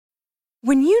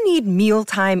When you need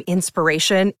mealtime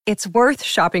inspiration, it's worth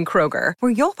shopping Kroger,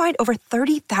 where you'll find over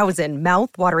 30,000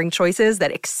 mouth-watering choices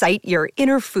that excite your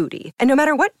inner foodie. And no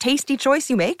matter what tasty choice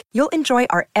you make, you'll enjoy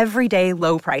our everyday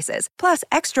low prices, plus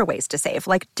extra ways to save,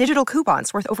 like digital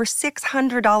coupons worth over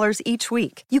 $600 each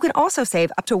week. You can also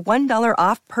save up to $1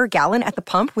 off per gallon at the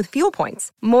pump with fuel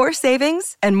points. More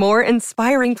savings and more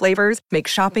inspiring flavors make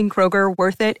shopping Kroger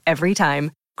worth it every time.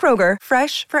 Kroger,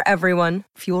 fresh for everyone.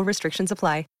 Fuel restrictions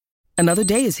apply. Another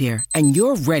day is here, and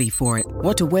you're ready for it.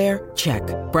 What to wear? Check.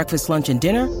 Breakfast, lunch, and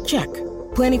dinner? Check.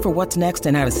 Planning for what's next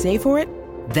and how to save for it?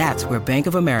 That's where Bank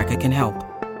of America can help.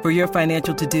 For your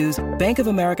financial to-dos, Bank of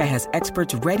America has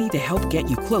experts ready to help get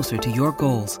you closer to your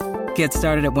goals. Get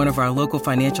started at one of our local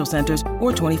financial centers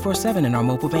or 24/7 in our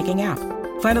mobile banking app.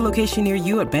 Find a location near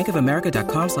you at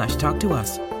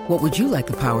bankofamerica.com/talktous. What would you like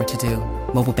the power to do?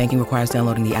 Mobile banking requires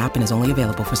downloading the app and is only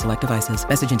available for select devices.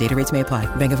 Message and data rates may apply.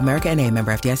 Bank of America N.A.,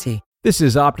 member FDIC. This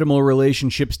is Optimal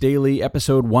Relationships Daily,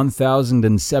 episode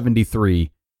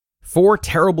 1073. 4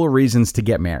 Terrible Reasons to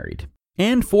Get Married,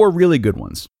 and 4 Really Good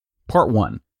Ones. Part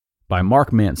 1, by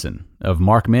Mark Manson of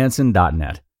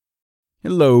markmanson.net.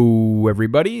 Hello,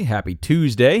 everybody. Happy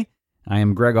Tuesday. I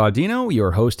am Greg Audino,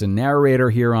 your host and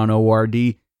narrator here on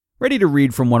ORD, ready to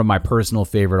read from one of my personal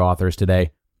favorite authors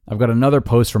today. I've got another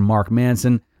post from Mark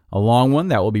Manson, a long one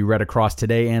that will be read across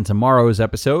today and tomorrow's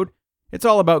episode. It's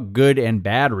all about good and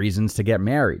bad reasons to get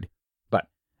married. But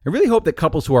I really hope that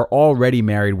couples who are already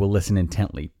married will listen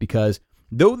intently, because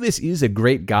though this is a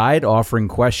great guide offering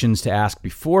questions to ask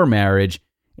before marriage,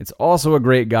 it's also a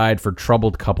great guide for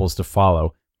troubled couples to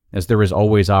follow, as there is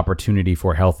always opportunity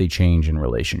for healthy change in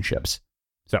relationships.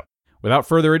 So, without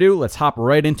further ado, let's hop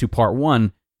right into part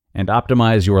 1 and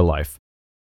optimize your life.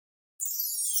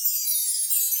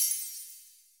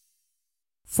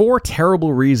 4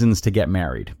 Terrible Reasons to Get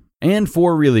Married, and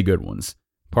 4 Really Good Ones.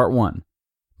 Part 1,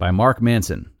 by Mark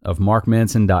Manson of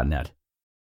markmanson.net.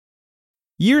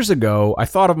 Years ago, I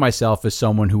thought of myself as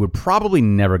someone who would probably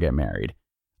never get married.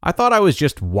 I thought I was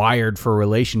just wired for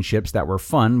relationships that were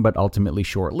fun but ultimately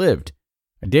short-lived.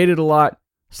 I dated a lot,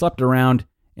 slept around,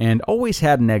 and always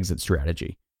had an exit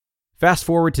strategy. Fast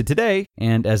forward to today,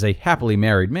 and as a happily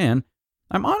married man,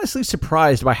 I'm honestly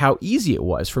surprised by how easy it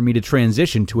was for me to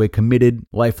transition to a committed,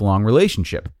 lifelong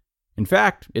relationship. In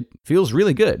fact, it feels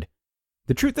really good.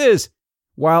 The truth is,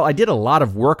 while I did a lot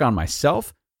of work on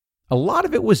myself, a lot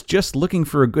of it was just looking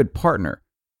for a good partner.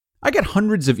 I get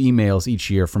hundreds of emails each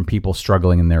year from people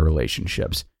struggling in their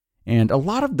relationships, and a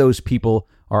lot of those people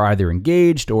are either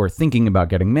engaged or thinking about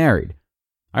getting married.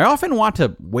 I often want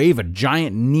to wave a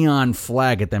giant neon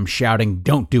flag at them shouting,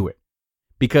 "Don't do it,"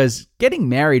 because getting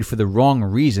married for the wrong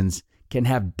reasons can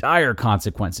have dire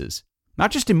consequences, not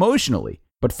just emotionally,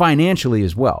 but financially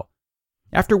as well.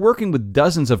 After working with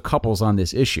dozens of couples on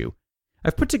this issue,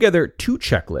 I've put together 2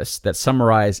 checklists that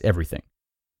summarize everything.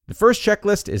 The first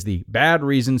checklist is the bad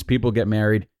reasons people get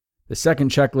married. The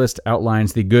second checklist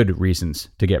outlines the good reasons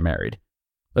to get married.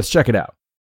 Let's check it out.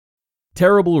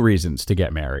 Terrible reasons to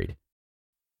get married.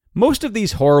 Most of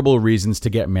these horrible reasons to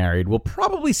get married will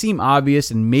probably seem obvious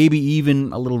and maybe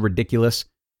even a little ridiculous,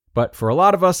 but for a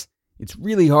lot of us, it's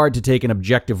really hard to take an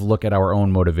objective look at our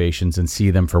own motivations and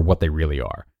see them for what they really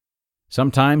are.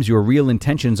 Sometimes your real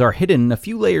intentions are hidden a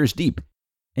few layers deep,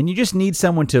 and you just need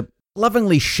someone to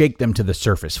lovingly shake them to the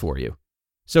surface for you.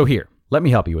 So here, let me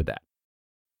help you with that.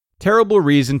 Terrible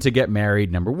reason to get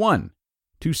married number 1,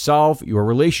 to solve your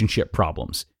relationship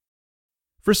problems.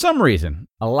 For some reason,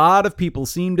 a lot of people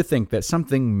seem to think that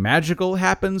something magical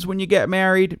happens when you get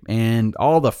married, and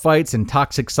all the fights and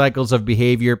toxic cycles of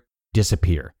behavior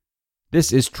disappear.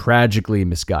 This is tragically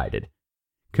misguided.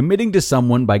 Committing to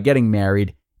someone by getting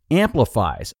married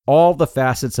amplifies all the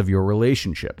facets of your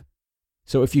relationship.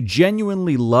 So if you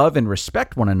genuinely love and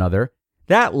respect one another,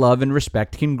 that love and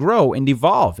respect can grow and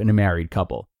evolve in a married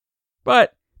couple.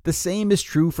 But the same is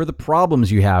true for the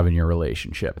problems you have in your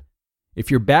relationship. If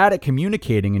you're bad at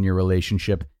communicating in your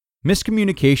relationship,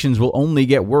 miscommunications will only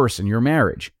get worse in your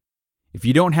marriage. If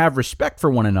you don't have respect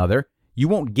for one another, you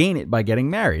won't gain it by getting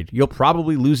married. You'll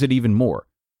probably lose it even more.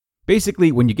 Basically,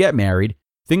 when you get married,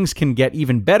 things can get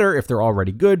even better if they're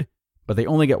already good, but they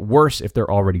only get worse if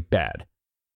they're already bad.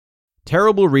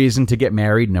 Terrible reason to get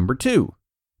married number 2,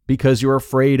 because you're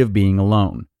afraid of being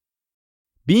alone.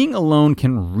 Being alone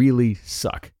can really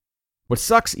suck. What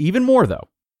sucks even more, though,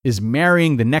 is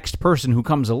marrying the next person who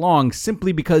comes along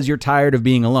simply because you're tired of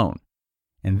being alone.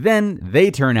 And then they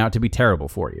turn out to be terrible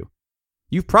for you.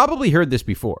 You've probably heard this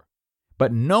before,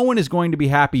 but no one is going to be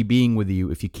happy being with you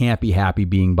if you can't be happy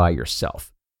being by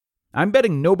yourself. I'm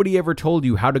betting nobody ever told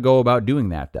you how to go about doing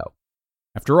that, though.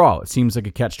 After all, it seems like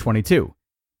a catch-22.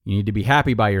 You need to be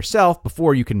happy by yourself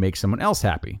before you can make someone else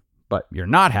happy. But you're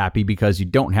not happy because you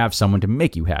don't have someone to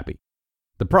make you happy.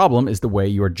 The problem is the way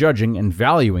you are judging and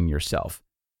valuing yourself.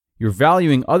 You're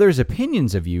valuing others'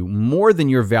 opinions of you more than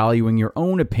you're valuing your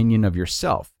own opinion of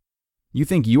yourself. You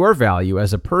think your value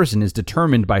as a person is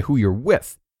determined by who you're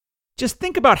with. Just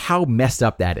think about how messed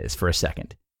up that is for a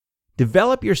second.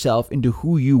 Develop yourself into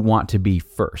who you want to be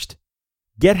first.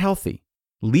 Get healthy.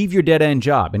 Leave your dead-end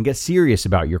job and get serious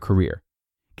about your career.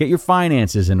 Get your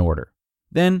finances in order.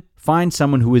 Then find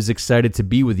someone who is excited to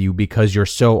be with you because you're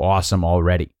so awesome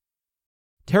already.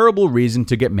 Terrible reason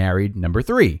to get married, number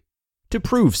 3. To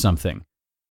prove something.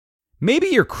 Maybe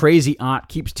your crazy aunt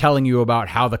keeps telling you about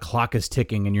how the clock is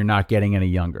ticking and you're not getting any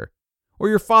younger. Or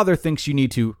your father thinks you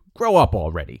need to grow up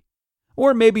already.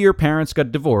 Or maybe your parents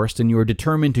got divorced and you are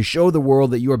determined to show the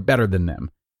world that you are better than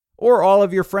them. Or all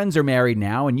of your friends are married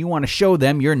now and you want to show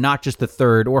them you're not just the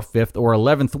 3rd or 5th or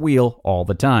 11th wheel all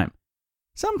the time.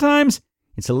 Sometimes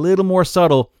it's a little more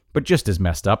subtle, but just as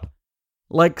messed up.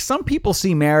 Like some people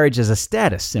see marriage as a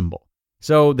status symbol.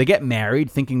 So they get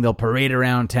married thinking they'll parade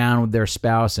around town with their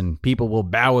spouse and people will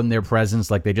bow in their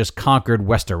presence like they just conquered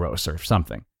Westeros or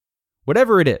something.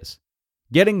 Whatever it is,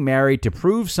 getting married to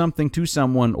prove something to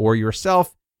someone or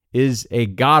yourself is a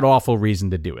god-awful reason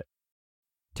to do it.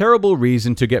 Terrible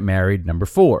reason to get married, number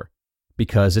 4,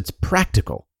 because it's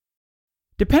practical.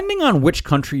 Depending on which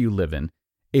country you live in,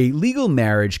 a legal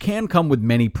marriage can come with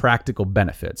many practical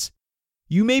benefits.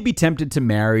 You may be tempted to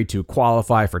marry to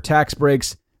qualify for tax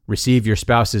breaks, receive your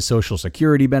spouse's social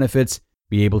security benefits,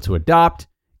 be able to adopt,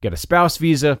 get a spouse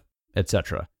visa,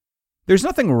 etc. There's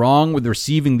nothing wrong with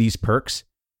receiving these perks,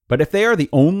 but if they are the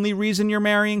only reason you're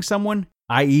marrying someone,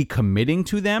 i.e. committing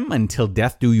to them until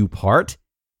death do you part,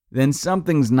 then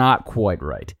something's not quite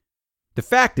right. The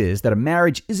fact is that a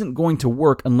marriage isn't going to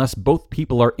work unless both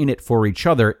people are in it for each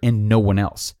other and no one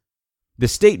else. The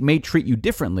state may treat you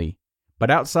differently, but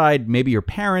outside maybe your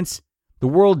parents, the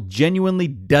world genuinely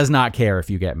does not care if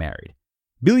you get married.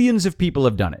 Billions of people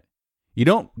have done it. You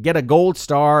don't get a gold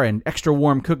star and extra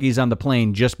warm cookies on the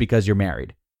plane just because you're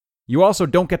married. You also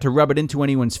don't get to rub it into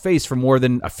anyone's face for more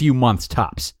than a few months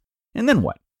tops. And then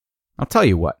what? I'll tell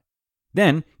you what.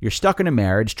 Then you're stuck in a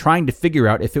marriage trying to figure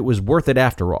out if it was worth it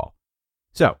after all.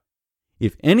 So,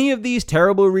 if any of these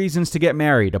terrible reasons to get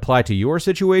married apply to your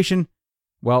situation,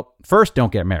 well, first,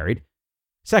 don't get married.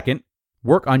 Second,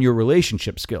 work on your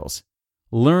relationship skills.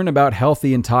 Learn about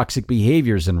healthy and toxic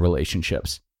behaviors in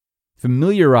relationships.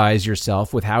 Familiarize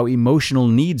yourself with how emotional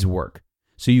needs work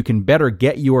so you can better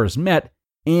get yours met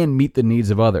and meet the needs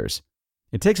of others.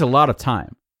 It takes a lot of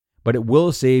time, but it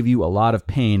will save you a lot of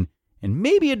pain and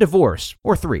maybe a divorce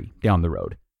or 3 down the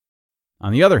road.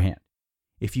 On the other hand,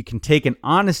 if you can take an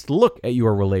honest look at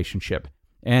your relationship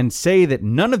and say that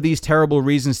none of these terrible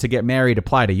reasons to get married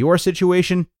apply to your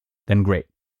situation, then great.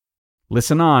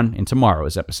 Listen on in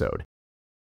tomorrow's episode.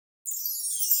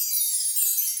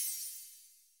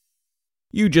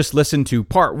 You just listened to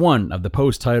part 1 of the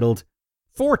post titled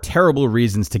 4 Terrible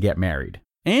Reasons to Get Married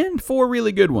and 4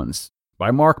 Really Good Ones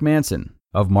by Mark Manson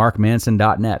of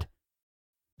markmanson.net.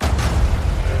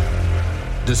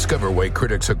 Discover why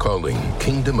critics are calling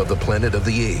Kingdom of the Planet of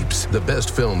the Apes the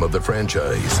best film of the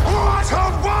franchise. What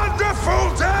a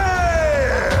wonderful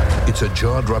day! It's a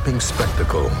jaw-dropping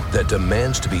spectacle that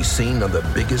demands to be seen on the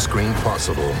biggest screen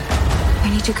possible.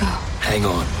 We need to go. Hang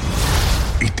on.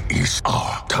 It is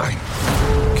our time.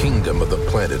 Kingdom of the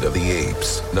Planet of the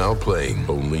Apes. Now playing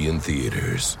only in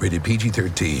theaters. Rated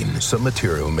PG-13. Some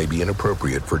material may be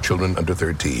inappropriate for children under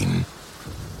 13.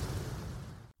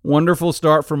 Wonderful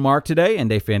start from Mark today,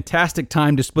 and a fantastic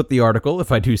time to split the article,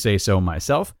 if I do say so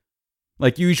myself.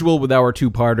 Like usual with our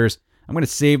 2-parters, I'm going to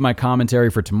save my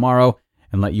commentary for tomorrow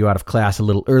and let you out of class a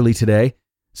little early today.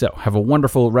 So have a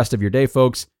wonderful rest of your day,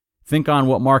 folks. Think on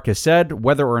what Mark has said,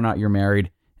 whether or not you're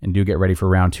married, and do get ready for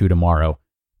round 2 tomorrow.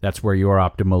 That's where your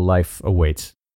optimal life awaits.